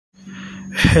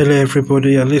Hello,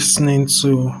 everybody. You're listening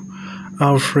to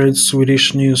Alfred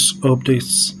Swedish News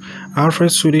Updates.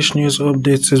 Alfred Swedish News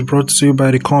Updates is brought to you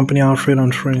by the company Alfred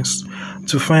and Friends.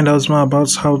 To find out more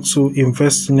about how to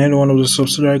invest in any one of the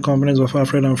subsidiary companies of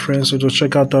Alfred and Friends, or to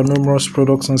check out our numerous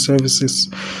products and services,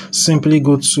 simply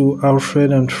go to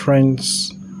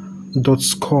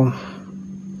alfredandfriends.com.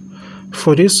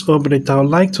 For this update, I would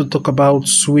like to talk about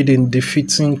Sweden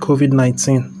defeating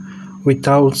COVID-19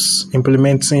 without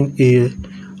implementing a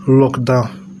lockdown.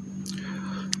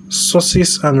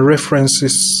 Sources and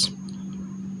references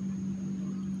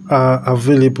are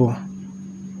available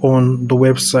on the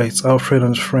website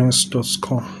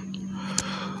alfredandfriends.com.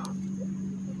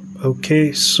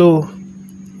 Okay, so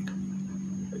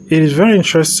it is very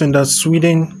interesting that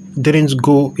Sweden didn't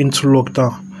go into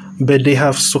lockdown, but they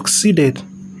have succeeded,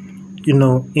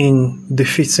 in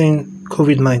defeating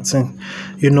COVID-19.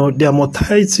 Their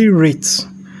mortality rate,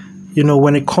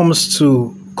 when it comes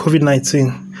to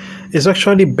COVID-19 is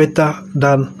actually better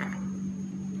than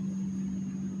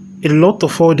a lot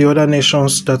of all the other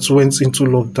nations that went into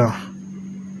lockdown,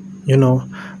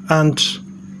 and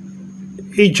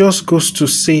it just goes to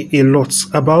say a lot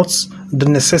about the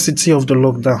necessity of the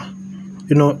lockdown.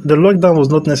 The lockdown was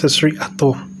not necessary at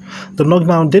all. The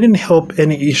lockdown didn't help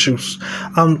any issues.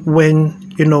 And when,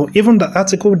 even the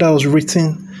article that was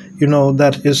written,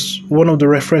 that is one of the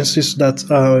references that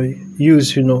I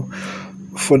use,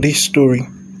 for this story.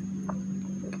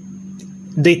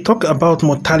 They talk about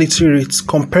mortality rates,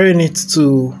 comparing it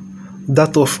to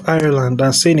that of Ireland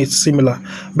and saying it's similar.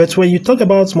 But when you talk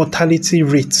about mortality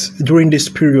rates during this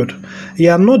period, you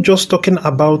are not just talking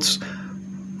about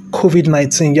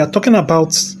COVID-19, you are talking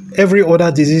about every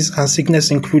other disease and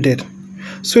sickness included.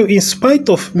 So in spite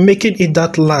of making it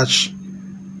that large,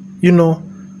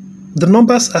 the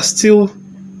numbers are still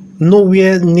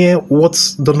nowhere near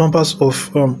what the numbers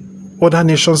of other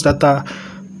nations that are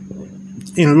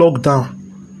in lockdown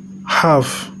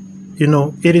have.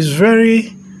 It is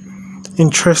very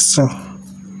interesting.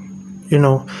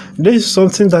 This is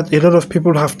something that a lot of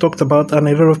people have talked about and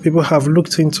a lot of people have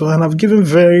looked into and have given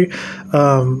very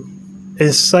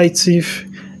incisive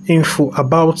info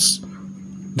about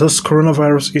this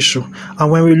coronavirus issue.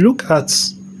 And when we look at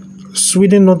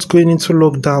Sweden not going into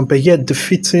lockdown but yet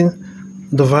defeating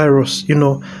the virus,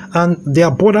 and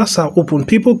their borders are open,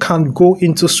 people can go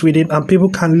into Sweden and people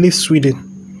can leave Sweden.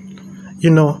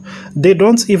 They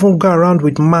don't even go around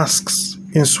with masks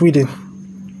in Sweden.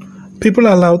 People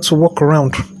are allowed to walk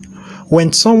around.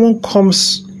 When someone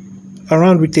comes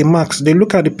around with a mask, they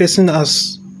look at the person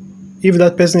as if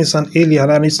that person is an alien,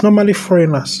 and it's normally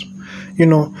foreigners.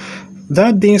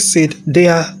 That being said,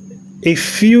 there are a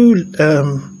few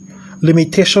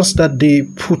limitations that they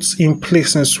put in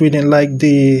place in Sweden, like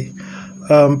they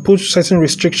put certain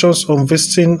restrictions on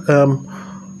visiting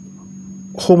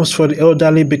homes for the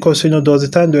elderly, because there was a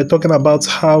time they were talking about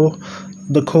how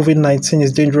the COVID-19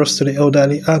 is dangerous to the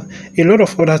elderly, and a lot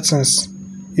of other things.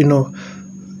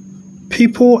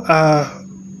 People are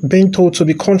being told to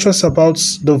be conscious about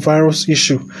the virus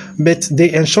issue, but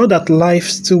they ensure that life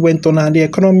still went on and the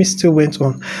economy still went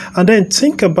on. And then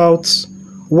think about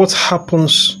what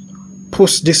happens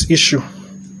post this issue.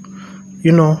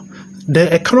 The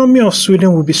economy of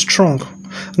Sweden will be strong.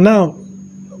 Now,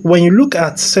 when you look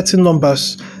at certain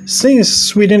numbers, since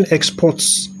Sweden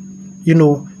exports,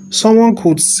 someone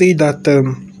could say that,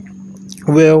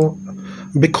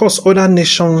 because other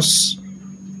nations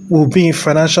will be in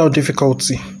financial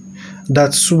difficulty,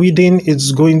 that Sweden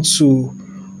is going to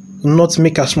not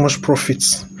make as much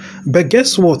profits. But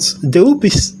guess what? They will be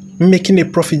making a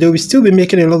profit. They will still be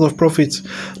making a lot of profit.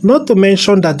 Not to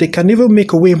mention that they can even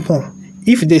make way more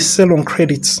if they sell on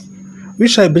credit,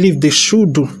 which I believe they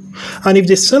should do. And if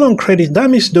they sell on credit, that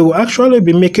means they will actually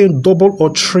be making double or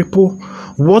triple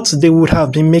what they would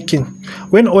have been making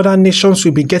when other nations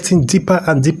will be getting deeper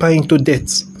and deeper into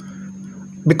debt.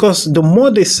 Because the more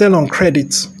they sell on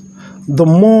credit, the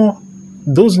more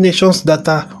those nations that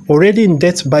are already in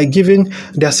debt by giving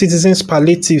their citizens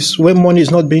palliatives when money is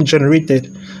not being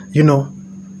generated,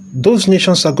 those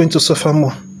nations are going to suffer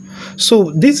more.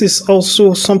 So this is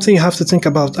also something you have to think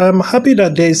about. I'm happy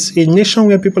that there's a nation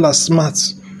where people are smart,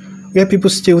 where people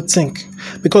still think,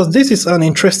 because this is an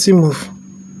interesting move.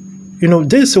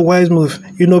 This is a wise move.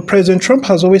 President Trump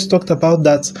has always talked about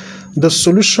that the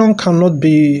solution cannot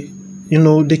be,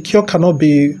 the cure cannot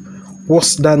be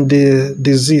worse than the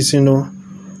disease,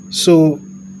 So,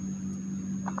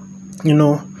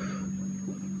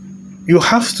 you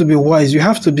have to be wise, you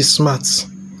have to be smart.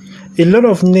 A lot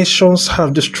of nations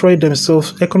have destroyed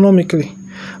themselves economically.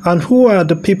 And who are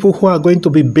the people who are going to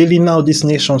be bailing out these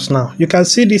nations now? You can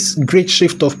see this great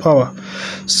shift of power.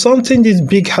 Something this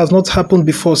big has not happened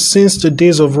before since the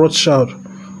days of Rothschild,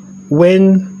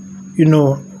 when,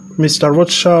 Mr.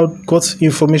 Rothschild got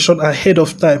information ahead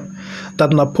of time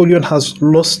that Napoleon has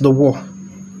lost the war.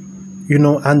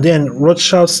 And then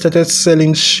Rothschild started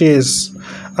selling shares,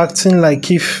 acting like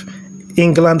if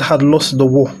England had lost the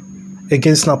war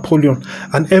against Napoleon,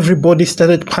 and everybody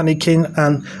started panicking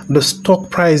and the stock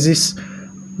prices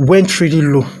went really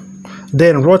low.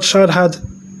 Then Rothschild had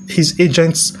his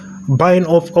agents buying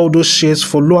up all those shares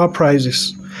for lower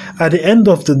prices. At the end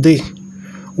of the day,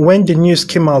 when the news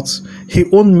came out, he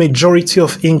owned majority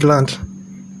of England.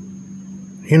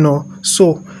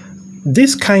 So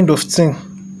this kind of thing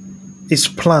is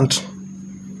planned.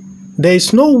 There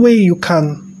is no way you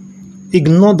can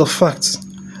ignore the fact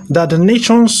that the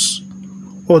nations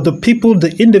or the people,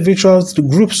 the individuals, the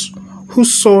groups who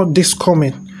saw this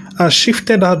coming and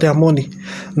shifted out their money,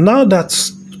 now that,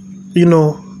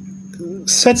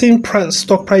 certain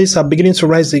stock prices are beginning to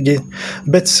rise again,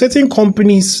 but certain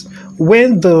companies,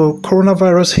 when the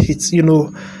coronavirus hits,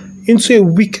 into a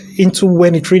week into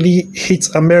when it really hits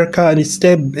America and it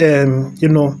started,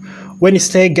 when it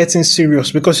started getting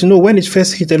serious, because when it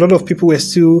first hit, a lot of people were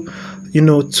still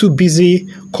too busy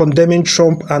condemning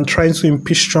Trump and trying to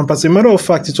impeach Trump. As a matter of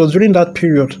fact, it was during that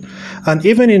period, and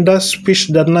even in that speech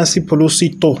that Nancy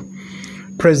Pelosi tore,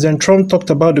 President Trump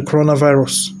talked about the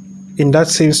coronavirus in that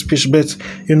same speech, but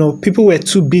people were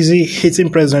too busy hating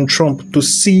President Trump to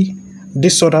see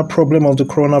this other problem of the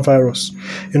coronavirus.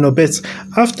 But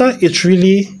after it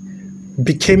really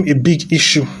became a big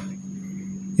issue,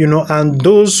 and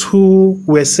those who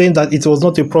were saying that it was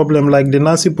not a problem, like the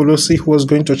Nancy Pelosi who was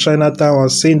going to Chinatown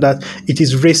and saying that it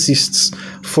is racist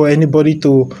for anybody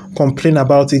to complain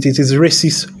about it. It is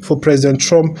racist for President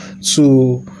Trump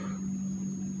to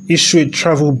issue a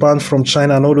travel ban from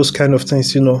China and all those kind of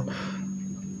things,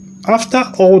 After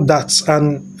all that,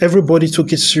 and everybody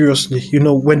took it seriously,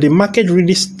 when the market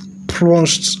really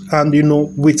plunged and,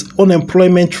 with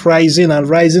unemployment rising and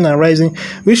rising and rising,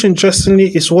 which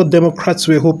interestingly is what Democrats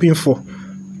were hoping for,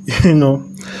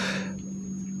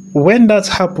 when that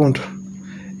happened,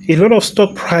 a lot of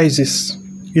stock prices,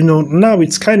 now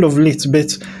it's kind of late,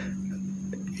 but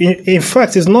in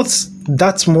fact, it's not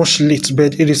that much late,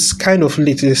 but it is kind of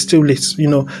late. It is still late,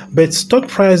 but stock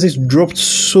prices dropped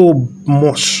so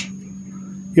much,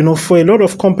 for a lot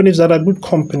of companies that are good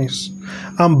companies,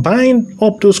 and buying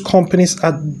up those companies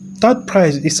at that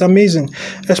price is amazing,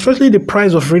 especially the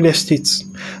price of real estate.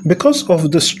 Because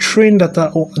of the strain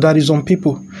that is on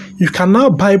people, you can now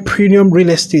buy premium real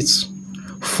estate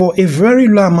for a very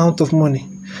low amount of money.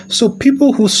 So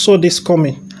people who saw this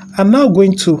coming are now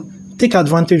going to take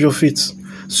advantage of it.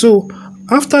 So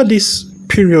after this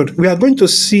period, we are going to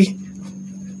see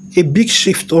a big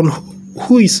shift on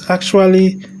who is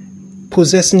actually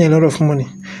possessing a lot of money.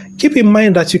 Keep in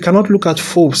mind that you cannot look at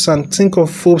Forbes and think of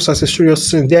Forbes as a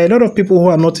serious thing. There are a lot of people who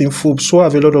are not in Forbes who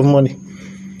have a lot of money.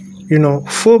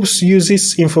 Forbes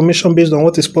uses information based on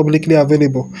what is publicly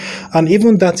available, and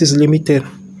even that is limited.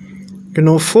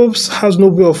 Forbes has no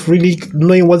way of really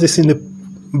knowing what is in the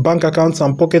bank accounts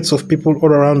and pockets of people all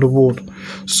around the world.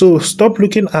 So stop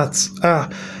looking at,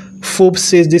 Forbes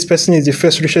says this person is the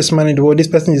first richest man in the world, this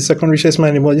person is the second richest man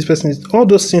in the world, this person is... All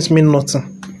those things mean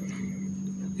nothing.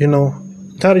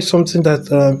 That is something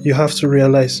that you have to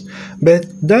realize. But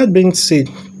that being said,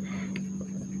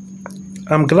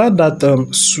 I'm glad that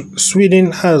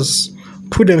Sweden has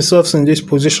put themselves in this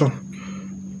position.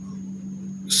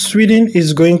 Sweden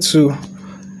is going to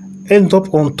end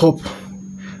up on top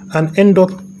and end up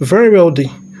very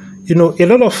wealthy. A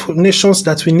lot of nations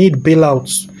that we need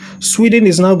bailouts, Sweden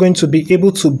is now going to be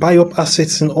able to buy up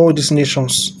assets in all these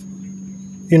nations.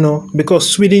 Because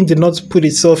Sweden did not put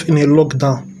itself in a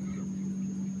lockdown,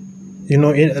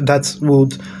 that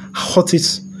would hurt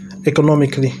it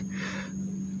economically.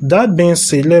 That being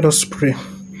said, let us pray.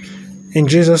 In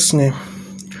Jesus' name.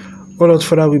 Oh Lord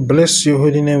Father, we bless your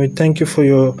holy name. We thank you for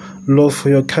your love, for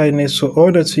your kindness, for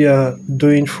all that you are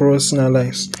doing for us in our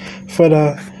lives.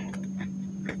 Father,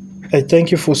 I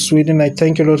thank you for Sweden. I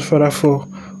thank you, Lord Father, for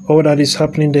all that is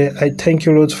happening there. I thank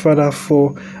you, Lord Father,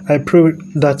 I pray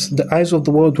that the eyes of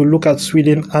the world will look at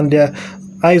Sweden and their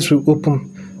eyes will open.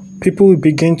 People will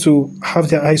begin to have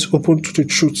their eyes open to the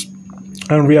truth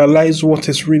and realize what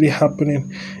is really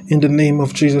happening in the name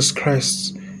of Jesus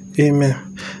Christ.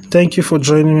 Amen. Thank you for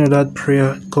joining me in that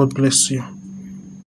prayer. God bless you.